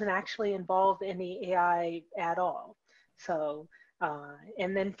doesn't actually involve any AI at all. So,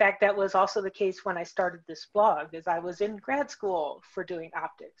 and in fact, that was also the case when I started this blog, as I was in grad school for doing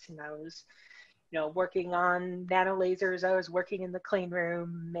optics, and I was, you know, working on nanolasers. I was working in the clean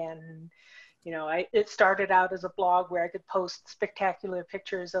room, and you know, it started out as a blog where I could post spectacular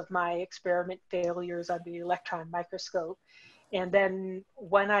pictures of my experiment failures under the electron microscope. And then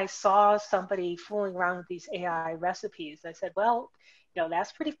when I saw somebody fooling around with these AI recipes, I said, well, you know,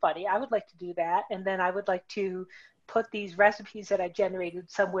 that's pretty funny. I would like to do that. And then I would like to put these recipes that I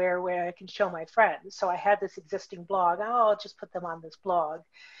generated somewhere where I can show my friends. So I had this existing blog. Oh, I'll just put them on this blog.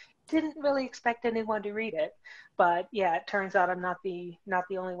 Didn't really expect anyone to read it, but yeah, it turns out I'm not the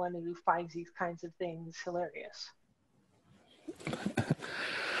only one who finds these kinds of things hilarious.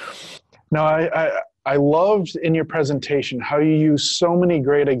 Now, I loved in your presentation how you use so many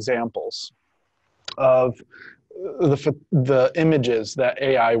great examples of the images that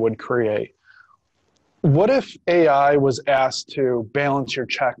AI would create. What if AI was asked to balance your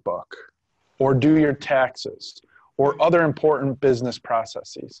checkbook or do your taxes or other important business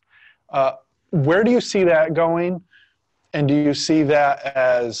processes? Where do you see that going? And do you see that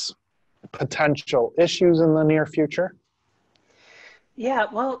as potential issues in the near future? Yeah,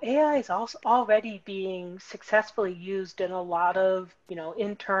 well, AI is also already being successfully used in a lot of, you know,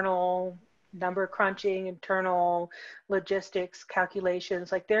 internal number crunching, internal logistics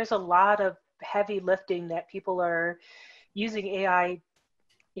calculations. Like, there's a lot of heavy lifting that people are using AI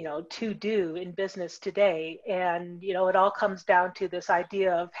to do in business today. And, it all comes down to this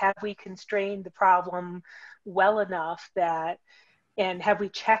idea of, have we constrained the problem well enough and have we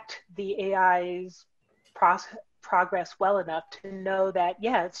checked the AI's progress well enough to know that,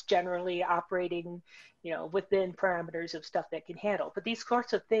 yeah, it's generally operating, within parameters of stuff that can handle. But these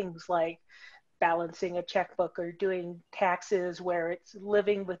sorts of things like balancing a checkbook or doing taxes where it's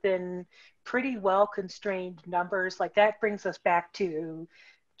living within pretty well constrained numbers, like that brings us back to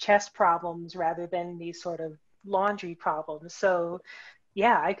chess problems rather than these sort of laundry problems. So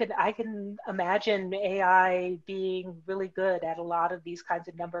yeah, I can imagine AI being really good at a lot of these kinds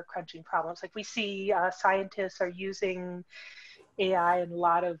of number crunching problems. Like we see scientists are using AI in a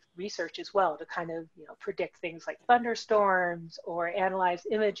lot of research as well to kind of predict things like thunderstorms or analyze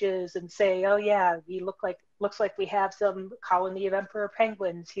images and say, oh yeah, looks like we have some colony of emperor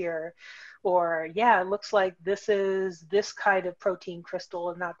penguins here, or yeah, it looks like this is this kind of protein crystal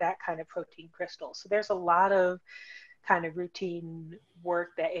and not that kind of protein crystal. So there's a lot of kind of routine work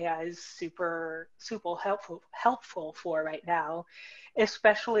that AI is super helpful for right now,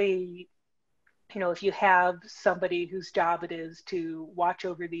 especially if you have somebody whose job it is to watch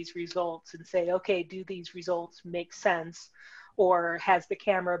over these results and say, okay, do these results make sense? Or has the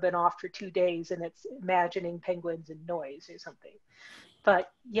camera been off for 2 days and it's imagining penguins and noise or something?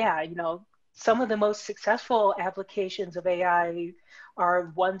 But yeah, some of the most successful applications of AI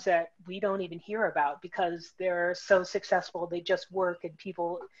are ones that we don't even hear about because they're so successful, they just work, and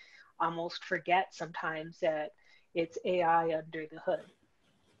people almost forget sometimes that it's AI under the hood.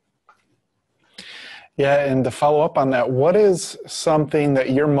 Yeah, and to follow up on that, what is something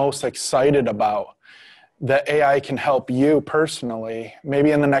that you're most excited about that AI can help you personally?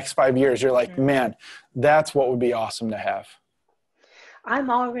 Maybe in the next 5 years, you're like, man, that's what would be awesome to have. I'm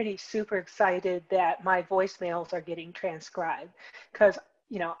already super excited that my voicemails are getting transcribed because,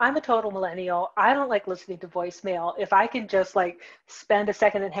 I'm a total millennial. I don't like listening to voicemail. If I can just like spend a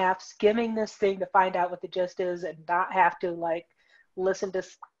second and a half skimming this thing to find out what the gist is and not have to like listen to,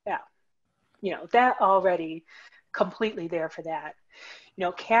 yeah, that already completely there for that.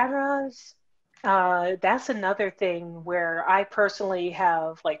 Cameras, that's another thing where I personally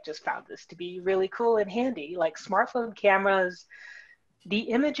have like just found this to be really cool and handy. Like smartphone cameras, the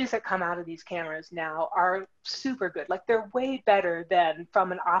images that come out of these cameras now are super good. Like they're way better than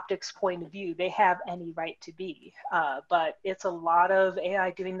from an optics point of view they have any right to be. But it's a lot of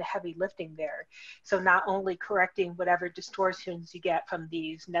AI doing the heavy lifting there. So not only correcting whatever distortions you get from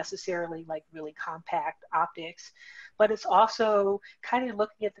these necessarily like really compact optics, but it's also kind of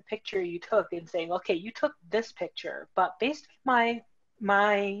looking at the picture you took and saying, okay, you took this picture, but based on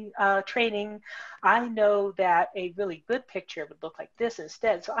my training, I know that a really good picture would look like this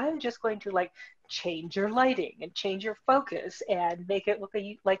instead. So I'm just going to like change your lighting and change your focus and make it look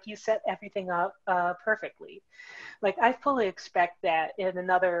like you set everything up perfectly. Like I fully expect that in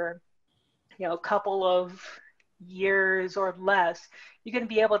another, couple of years or less, you're going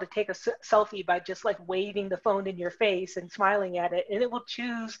to be able to take a selfie by just like waving the phone in your face and smiling at it, and it will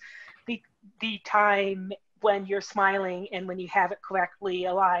choose the time when you're smiling, and when you have it correctly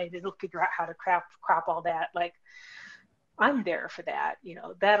aligned, it'll figure out how to crop all that. Like I'm there for that.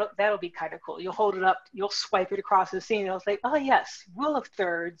 That'll be kind of cool. You'll hold it up, you'll swipe it across the scene, and it'll say, oh yes, rule of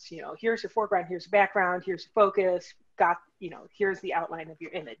thirds. Here's your foreground, here's the background, here's the focus. Here's the outline of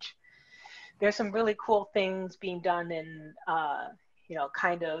your image. There's some really cool things being done in,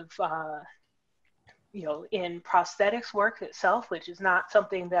 kind of. In prosthetics work itself, which is not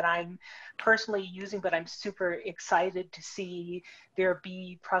something that I'm personally using, but I'm super excited to see there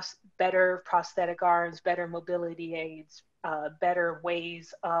be better prosthetic arms, better mobility aids, better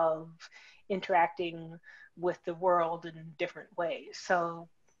ways of interacting with the world in different ways. So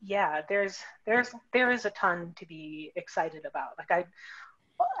yeah, there is a ton to be excited about. Like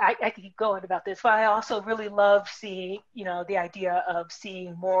I could keep going about this, but I also really love seeing, the idea of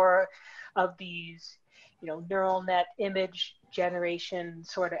seeing more of these, neural net image generation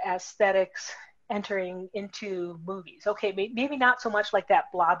sort of aesthetics entering into movies. Okay, maybe not so much like that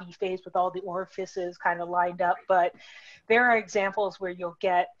blobby face with all the orifices kind of lined up, but there are examples where you'll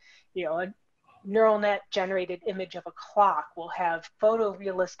get, a neural net generated image of a clock will have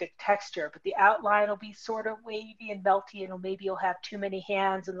photorealistic texture, but the outline will be sort of wavy and melty, and maybe you'll have too many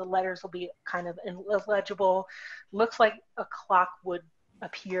hands and the letters will be kind of illegible. Looks like a clock would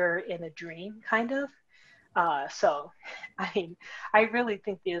appear in a dream, kind of. So, I really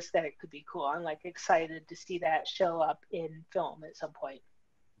think the aesthetic could be cool. I'm like excited to see that show up in film at some point.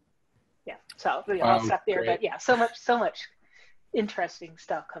 Yeah, so I'll stop there, great. but yeah, so much interesting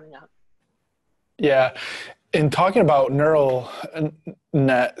stuff coming up. Yeah. In talking about neural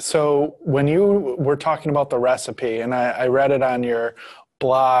net, so when you were talking about the recipe, and I read it on your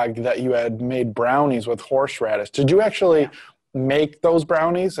blog that you had made brownies with horseradish, did you actually make those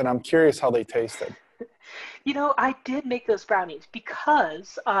brownies? And I'm curious how they tasted. I did make those brownies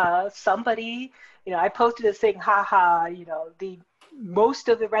because somebody, I posted this thing, haha, the most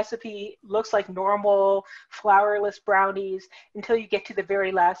of the recipe looks like normal flourless brownies until you get to the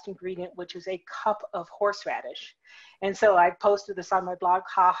very last ingredient, which is a cup of horseradish. And so I posted this on my blog,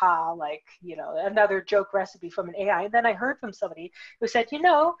 haha, like, another joke recipe from an AI. And then I heard from somebody who said,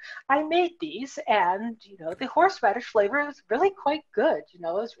 I made these and, the horseradish flavor is really quite good.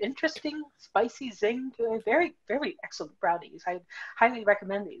 It's interesting, spicy zing, very, very excellent brownies. I highly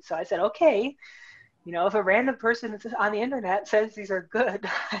recommend these. So I said, okay, if a random person on the internet says these are good,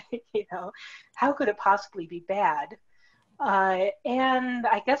 how could it possibly be bad? And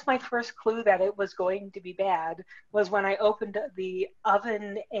I guess my first clue that it was going to be bad was when I opened the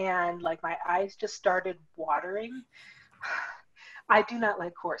oven and like my eyes just started watering. I do not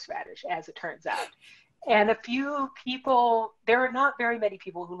like horseradish, as it turns out. And a few people, there are not very many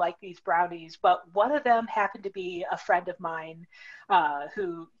people who like these brownies, but one of them happened to be a friend of mine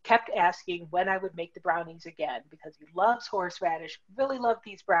who kept asking when I would make the brownies again because he loves horseradish, really loved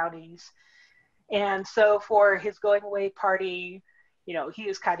these brownies. And so for his going away party, he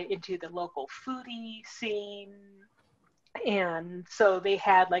was kind of into the local foodie scene. And so they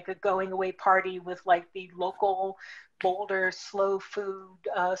had like a going away party with like the local Boulder Slow Food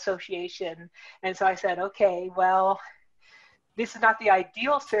Association. And so I said, okay, well, this is not the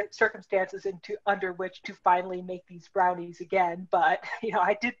ideal circumstances under which to finally make these brownies again, but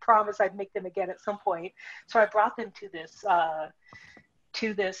I did promise I'd make them again at some point. So I brought them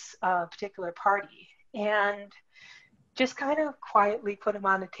to this particular party and just kind of quietly put them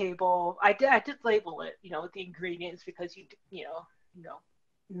on the table. I did label it, with the ingredients because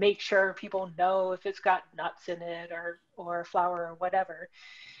make sure people know if it's got nuts in it or flour or whatever.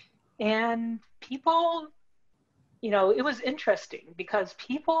 And people, it was interesting because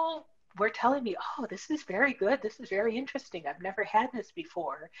people were telling me, oh, this is very good. This is very interesting. I've never had this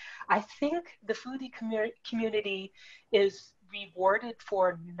before. I think the foodie community is rewarded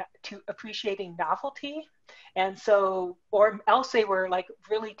to appreciating novelty. And so, or else they were like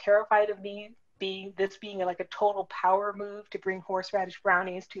really terrified of me being like a total power move to bring horseradish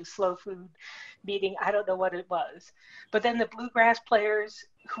brownies to a slow food meeting. I don't know what it was. But then the bluegrass players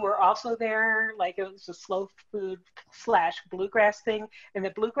who were also there, like it was a slow food / bluegrass thing. And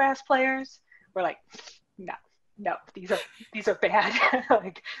the bluegrass players were like, no, these are bad.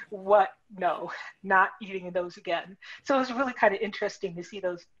 Like, what? No, not eating those again. So it was really kind of interesting to see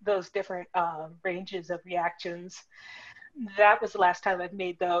those different ranges of reactions. That was the last time I've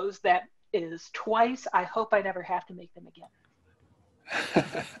made those. That is twice. I hope I never have to make them again.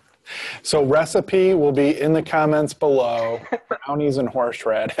 So recipe will be in the comments below. Brownies and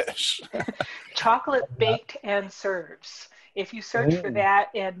horseradish. Chocolate baked and serves. If you search for that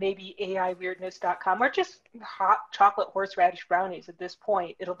and maybe aiweirdness.com or just hot chocolate horseradish brownies at this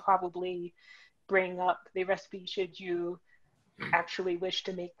point, it'll probably bring up the recipe should you actually wish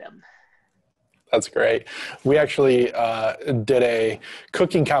to make them. That's great. We actually did a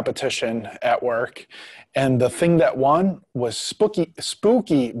cooking competition at work, and the thing that won was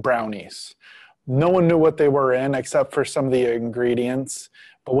spooky brownies. No one knew what they were in except for some of the ingredients,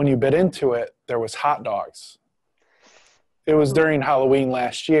 but when you bit into it, there was hot dogs. It was during Halloween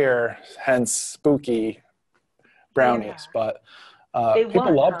last year, hence spooky brownies, but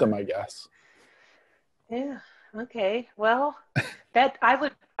people loved them, I guess. Yeah. Okay. Well, that I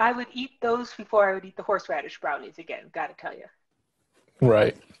would eat those before I would eat the horseradish brownies again. Got to tell you.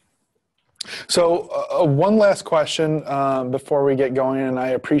 Right. So one last question before we get going, and I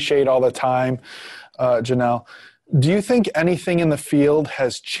appreciate all the time, Janelle. Do you think anything in the field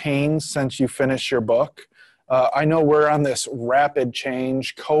has changed since you finished your book? I know we're on this rapid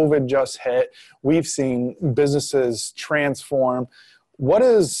change. COVID just hit. We've seen businesses transform. What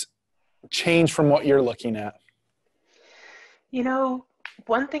has changed from what you're looking at?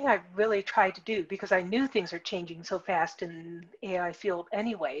 One thing I really tried to do, because I knew things are changing so fast in the AI field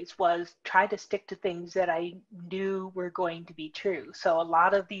anyways, was try to stick to things that I knew were going to be true. So a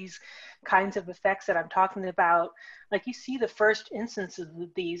lot of these kinds of effects that I'm talking about, like you see the first instances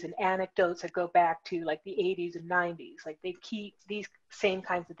of these in anecdotes that go back to like the 80s and 90s, like these same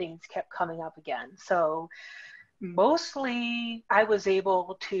kinds of things kept coming up again. So mostly I was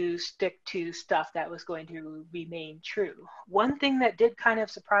able to stick to stuff that was going to remain true. One thing that did kind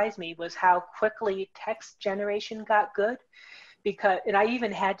of surprise me was how quickly text generation got good, and I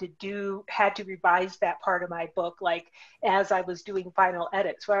even had to revise that part of my book, like as I was doing final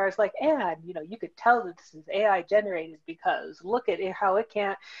edits, where I was like, and you could tell that this is AI generated because look at it, how it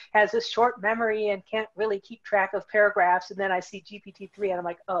has this short memory and can't really keep track of paragraphs. And then I see GPT-3 and I'm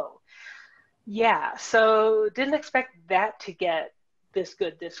like, oh, yeah. So didn't expect that to get this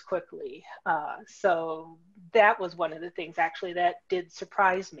good this quickly. So that was one of the things actually that did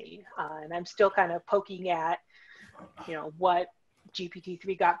surprise me. And I'm still kind of poking at, what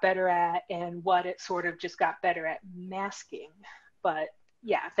GPT-3 got better at and what it sort of just got better at masking. But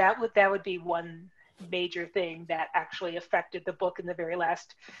yeah, that would be one major thing that actually affected the book in the very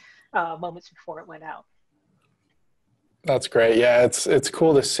last moments before it went out. That's great. Yeah, it's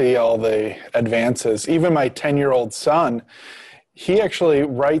cool to see all the advances. Even my 10-year-old son, he actually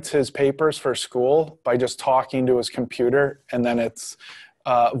writes his papers for school by just talking to his computer, and then it's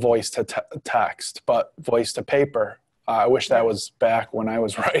voice to text, but voice to paper. I wish that was back when I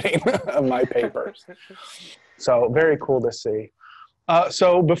was writing my papers. So very cool to see.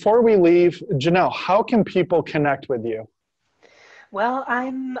 So before we leave, Janelle, how can people connect with you? Well,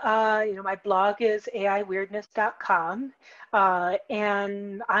 I'm, my blog is aiweirdness.com,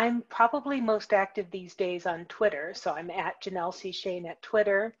 and I'm probably most active these days on Twitter. So I'm at Janelle C. Shane at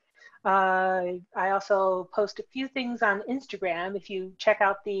Twitter. I also post a few things on Instagram. If you check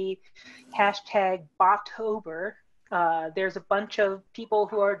out the hashtag Bottober, there's a bunch of people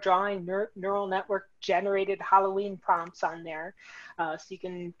who are drawing neural network generated Halloween prompts on there. So you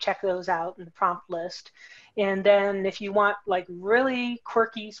can check those out in the prompt list. And then if you want like really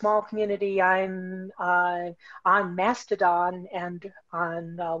quirky small community, I'm on Mastodon and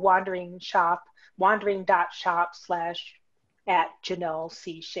on wandering.shop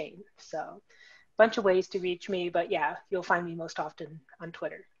 /@JanelleC. So a bunch of ways to reach me, but yeah, you'll find me most often on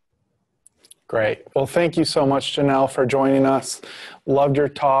Twitter. Great. Well, thank you so much, Janelle, for joining us. Loved your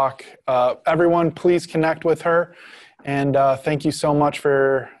talk. Everyone, please connect with her. And thank you so much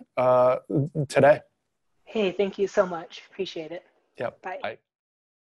for today. Hey, thank you so much. Appreciate it. Yep. Bye. Bye.